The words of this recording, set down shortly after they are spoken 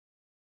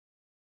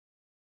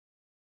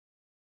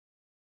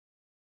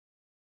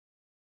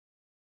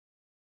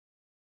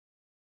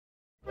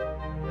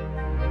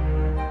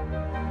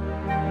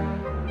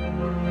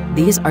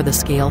These are the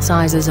scale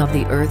sizes of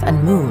the Earth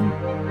and Moon.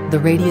 The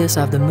radius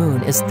of the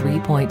Moon is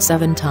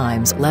 3.7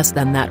 times less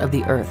than that of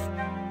the Earth.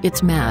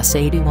 Its mass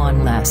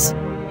 81 less.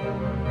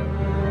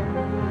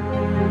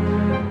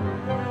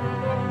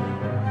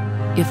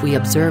 If we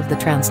observe the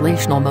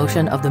translational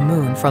motion of the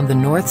Moon from the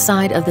north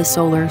side of the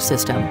solar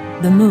system,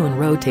 the Moon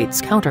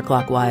rotates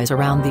counterclockwise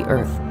around the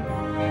Earth.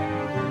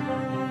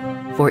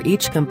 For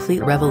each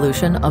complete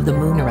revolution of the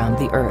Moon around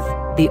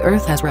the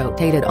Earth has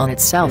rotated on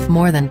itself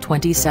more than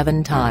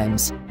 27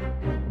 times.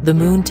 The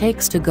Moon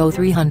takes to go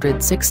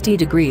 360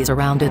 degrees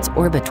around its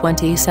orbit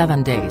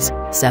 27 days,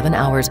 7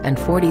 hours and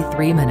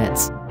 43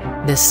 minutes.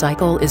 This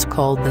cycle is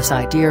called the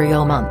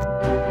Sidereal month.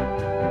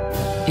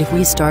 If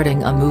we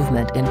starting a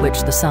movement in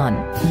which the Sun,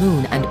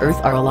 Moon and Earth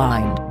are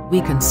aligned,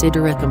 we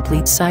consider a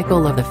complete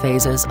cycle of the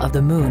phases of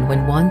the Moon.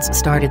 When once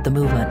started the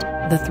movement,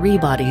 the three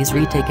bodies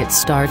retake its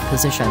start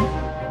position.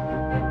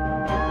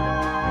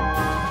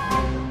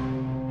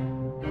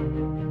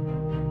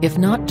 If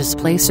not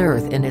displace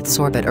Earth in its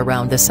orbit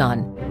around the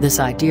Sun, the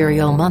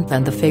sidereal month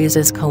and the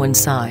phases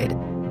coincide.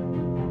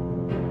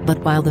 But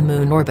while the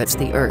Moon orbits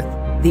the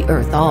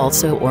Earth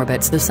also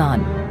orbits the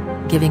Sun,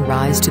 giving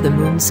rise to the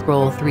Moon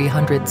scroll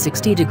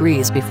 360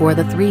 degrees before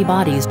the three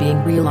bodies being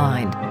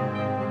realigned.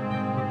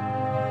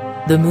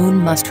 The Moon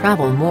must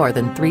travel more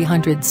than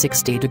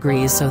 360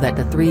 degrees so that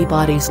the three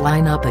bodies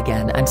line up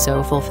again and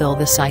so fulfill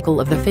the cycle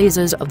of the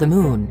phases of the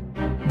Moon.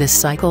 This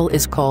cycle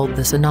is called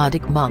the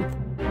Synodic month,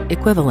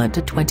 equivalent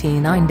to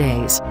 29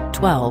 days,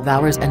 12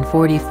 hours and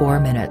 44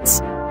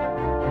 minutes.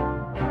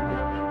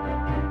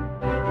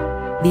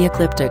 The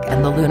ecliptic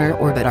and the lunar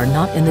orbit are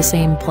not in the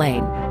same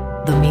plane.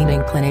 The mean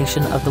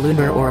inclination of the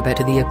lunar orbit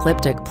to the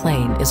ecliptic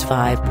plane is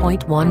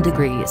 5.1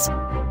 degrees.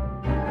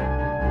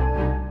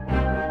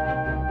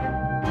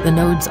 The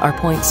nodes are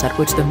points at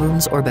which the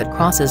Moon's orbit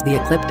crosses the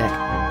ecliptic.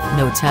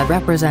 Nodes have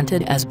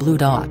represented as blue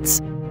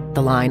dots.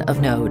 The line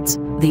of nodes,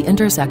 the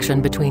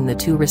intersection between the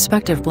two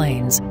respective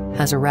planes,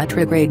 has a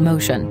retrograde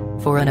motion,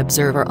 for an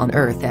observer on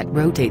Earth that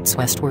rotates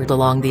westward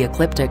along the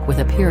ecliptic with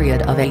a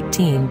period of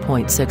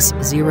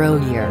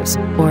 18.60 years,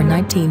 or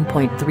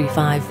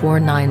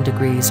 19.3549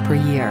 degrees per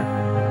year.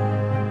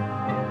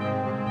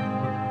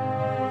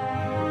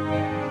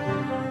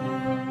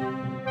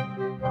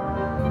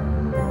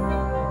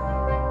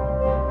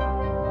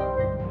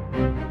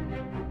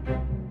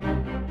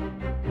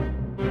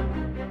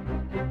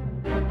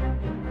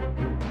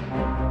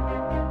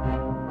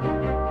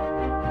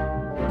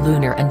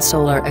 Lunar and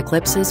solar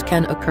eclipses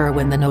can occur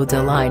when the nodes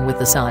align with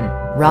the Sun,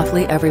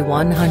 roughly every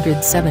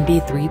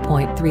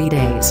 173.3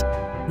 days.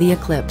 The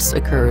eclipse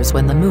occurs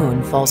when the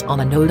Moon falls on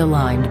a node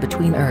aligned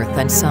between Earth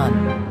and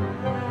Sun.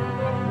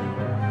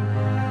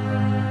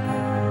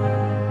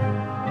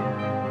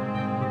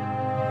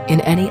 In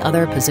any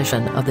other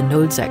position of the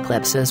nodes,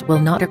 eclipses will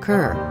not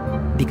occur,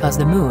 because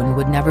the Moon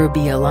would never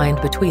be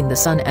aligned between the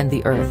Sun and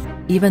the Earth,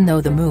 even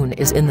though the Moon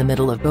is in the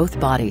middle of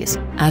both bodies,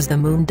 as the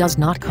Moon does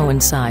not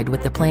coincide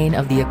with the plane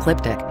of the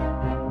ecliptic.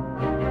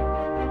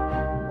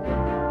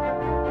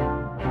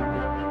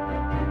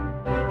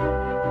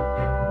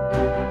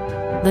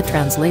 The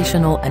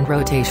translational and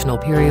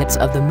rotational periods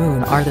of the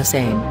Moon are the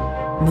same.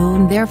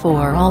 Moon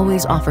therefore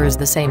always offers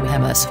the same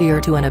hemisphere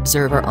to an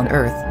observer on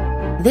Earth.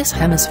 This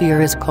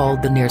hemisphere is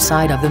called the near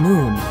side of the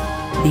Moon.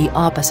 The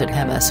opposite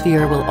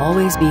hemisphere will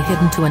always be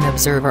hidden to an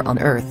observer on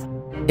Earth.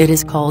 It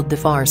is called the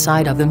far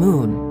side of the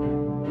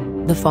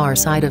Moon. The far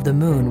side of the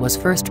Moon was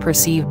first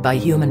perceived by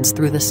humans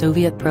through the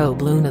Soviet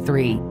probe Luna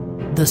 3.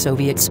 The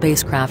Soviet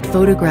spacecraft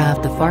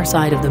photographed the far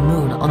side of the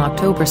Moon on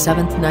October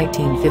 7,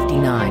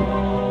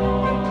 1959.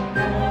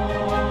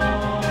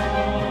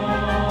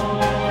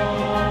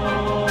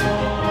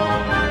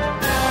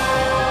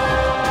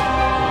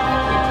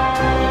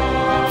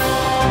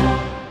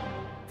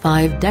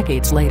 Five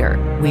decades later,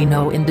 we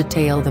know in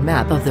detail the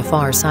map of the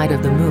far side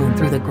of the Moon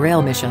through the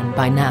Grail mission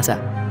by NASA.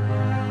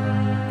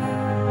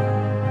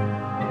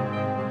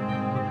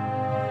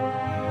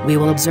 We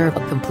will observe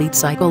a complete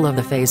cycle of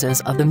the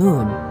phases of the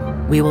Moon.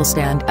 We will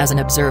stand as an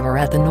observer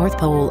at the North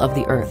Pole of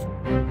the Earth.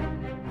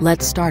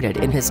 Let's start it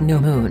in his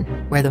new moon,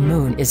 where the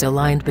Moon is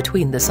aligned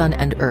between the Sun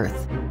and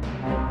Earth.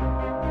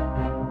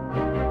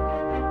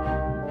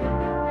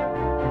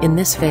 In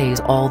this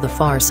phase, all the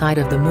far side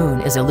of the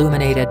Moon is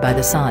illuminated by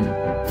the Sun.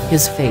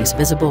 His face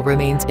visible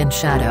remains in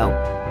shadow.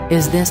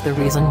 Is this the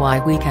reason why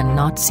we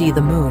cannot see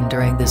the Moon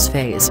during this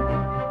phase?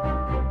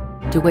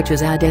 To which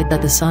is added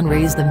that the Sun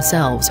rays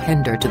themselves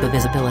hinder to the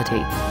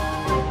visibility.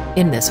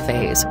 In this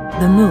phase,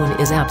 the Moon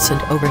is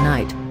absent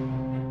overnight.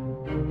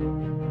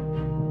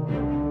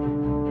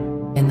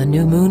 In the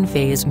new moon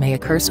phase may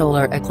occur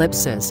solar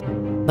eclipses,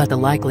 but the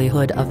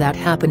likelihood of that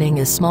happening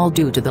is small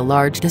due to the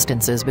large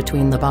distances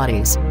between the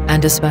bodies,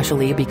 and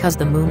especially because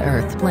the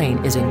Moon-Earth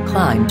plane is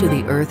inclined to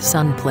the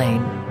Earth-Sun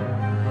plane.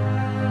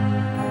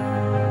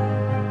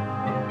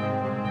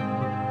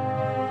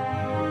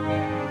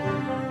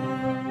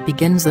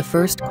 Begins the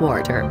first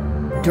quarter,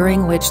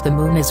 during which the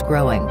Moon is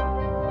growing.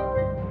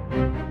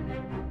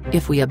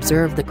 If we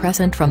observe the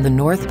crescent from the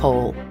North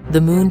Pole, the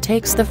Moon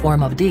takes the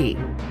form of D.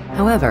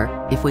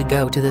 However, if we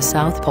go to the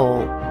South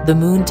Pole, the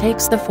Moon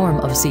takes the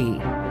form of C.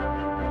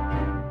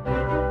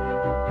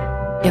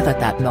 If at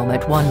that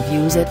moment one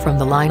views it from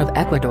the line of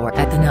Ecuador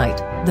at the night,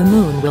 the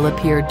Moon will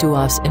appear to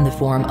us in the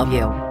form of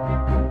U.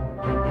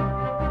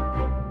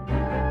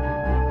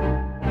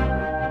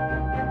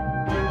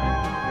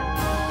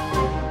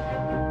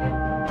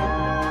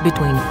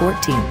 Between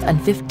 14th and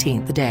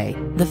 15th day,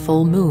 the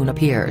full moon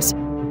appears.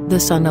 The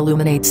Sun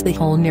illuminates the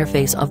whole near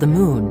face of the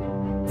Moon.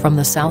 From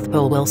the South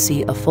Pole we'll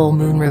see a full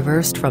moon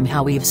reversed from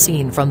how we've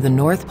seen from the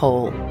North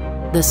Pole.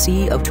 The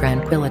Sea of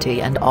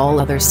Tranquility and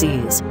all other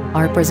seas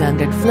are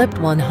presented flipped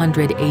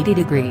 180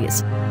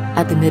 degrees.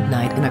 At the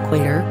midnight in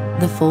equator,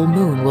 the full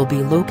moon will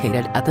be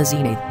located at the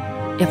zenith.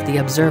 If the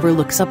observer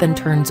looks up and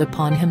turns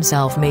upon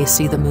himself may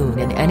see the moon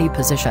in any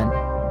position.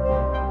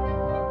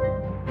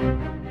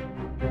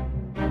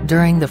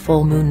 During the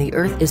full moon the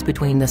Earth is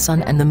between the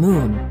Sun and the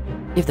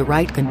Moon. If the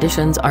right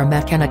conditions are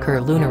met can occur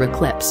lunar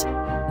eclipse.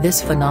 This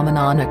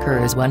phenomenon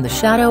occurs when the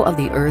shadow of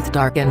the Earth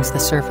darkens the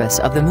surface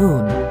of the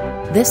Moon.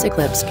 This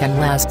eclipse can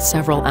last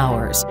several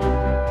hours.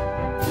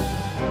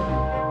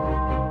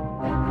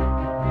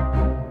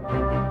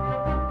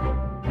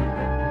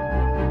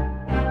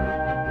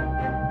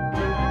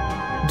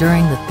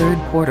 During the third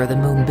quarter the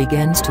Moon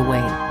begins to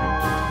wane.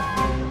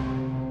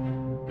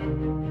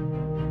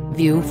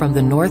 View from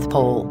the North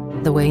Pole,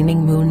 the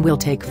waning moon will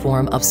take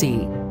form of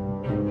C.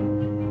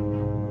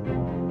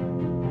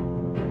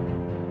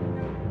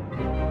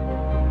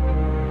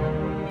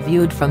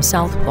 Viewed from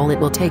South Pole it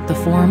will take the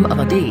form of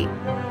a D.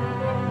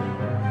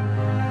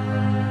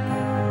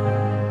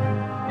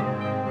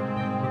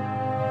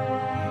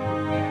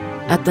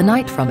 At the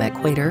night from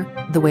equator,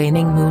 the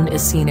waning moon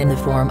is seen in the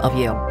form of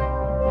U.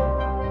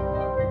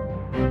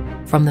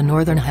 From the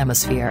northern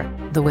hemisphere,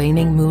 the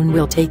waning moon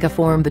will take a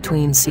form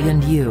between C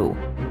and U.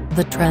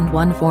 The trend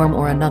one form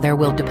or another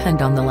will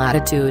depend on the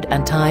latitude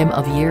and time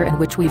of year in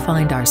which we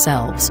find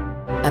ourselves.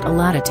 At a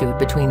latitude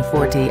between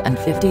 40 and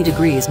 50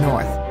 degrees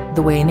north,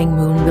 the waning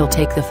moon will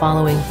take the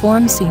following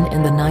form seen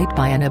in the night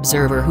by an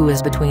observer who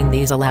is between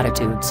these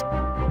latitudes.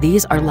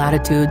 These are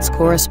latitudes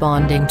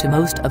corresponding to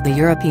most of the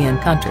European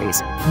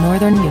countries,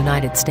 northern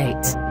United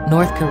States,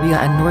 North Korea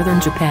and northern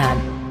Japan.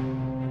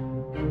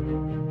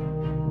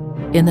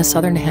 In the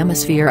southern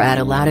hemisphere at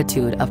a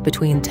latitude of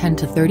between 10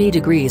 to 30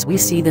 degrees we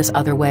see this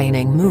other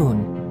waning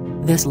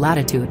moon. This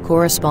latitude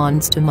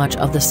corresponds to much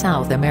of the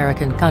South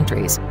American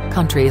countries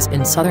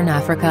in southern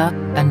Africa,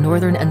 and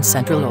northern and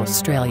central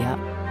Australia.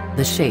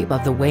 The shape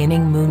of the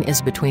waning moon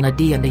is between a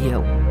D and a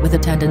U, with a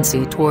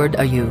tendency toward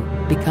a U,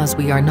 because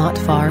we are not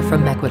far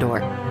from Ecuador.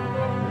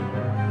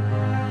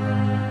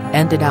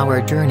 Ended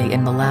our journey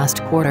in the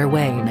last quarter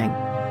waning.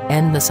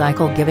 End the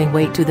cycle giving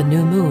way to the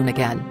new moon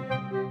again.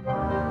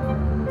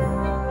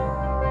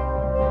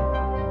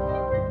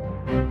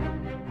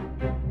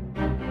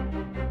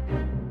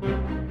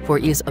 For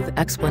ease of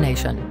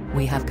explanation,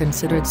 we have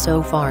considered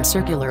so far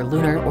circular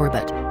lunar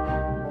orbit.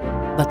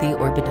 But the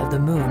orbit of the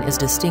Moon is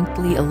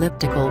distinctly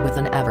elliptical with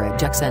an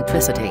average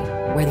eccentricity,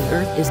 where the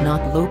Earth is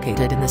not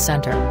located in the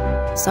center,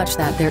 such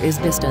that there is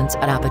distance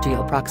at apogee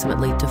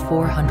approximately to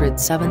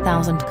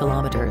 407,000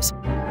 kilometers.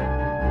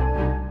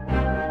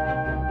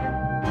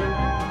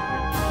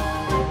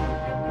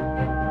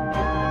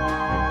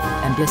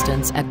 And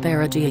distance at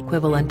perigee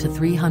equivalent to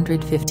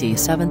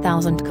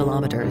 357,000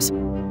 kilometers.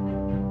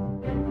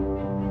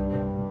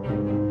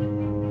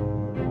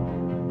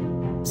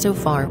 So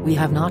far we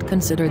have not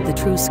considered the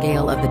true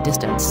scale of the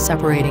distance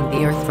separating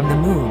the Earth from the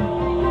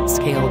Moon.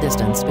 Scale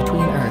distance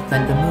between Earth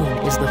and the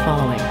Moon is the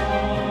following.